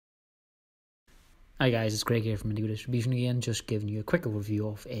Hi guys, it's Greg here from Indigo Distribution again, just giving you a quick overview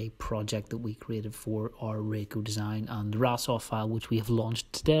of a project that we created for our Rako design and the Rasoft file which we have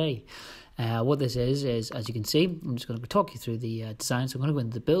launched today. What this is as you can see, I'm just going to talk you through the design. So I'm going to go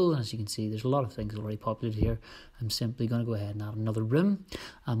into the build, and as you can see there's a lot of things already populated here. I'm simply going to go ahead and add another room,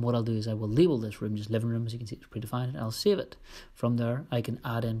 and what I'll do is I will label this room just living room. As you can see, it's predefined, and I'll save it. From there I can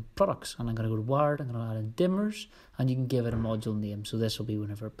add in products, and I'm going to go to wired, I'm going to add in dimmers, and you can give it a module name. So this will be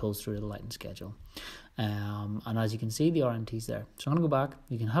whenever it pulls through the lighting schedule. And as you can see, the RMT's there. So I'm going to go back,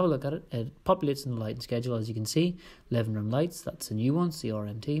 you can have a look at it. It populates in the lighting schedule. As you can see, living room lights, that's the new ones, the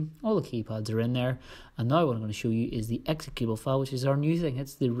RMT. All the keypads are in there. And now what I'm going to show you is the executable file, which is our new thing.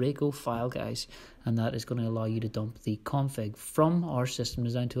 It's the Rako file, guys, and that is going to allow you to dump the config from our system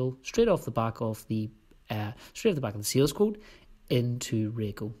design tool straight off the back of the sales code into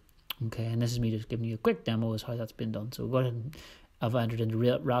Rako. Okay, and this is me just giving you a quick demo as how that's been done. So go ahead and I've entered into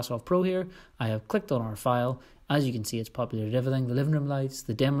Rasoft Pro here. I have clicked on our file. As you can see, it's populated everything, the living room lights,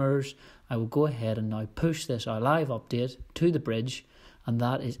 the dimmers. I will go ahead and now push this, our live update, to the bridge, and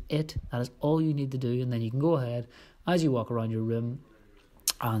that is it. That is all you need to do, and then you can go ahead as you walk around your room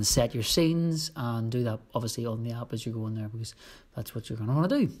and set your scenes, and do that obviously on the app as you go in there, because that's what you're going to want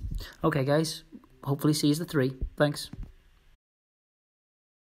to do. Okay guys, hopefully see you at 3. Thanks.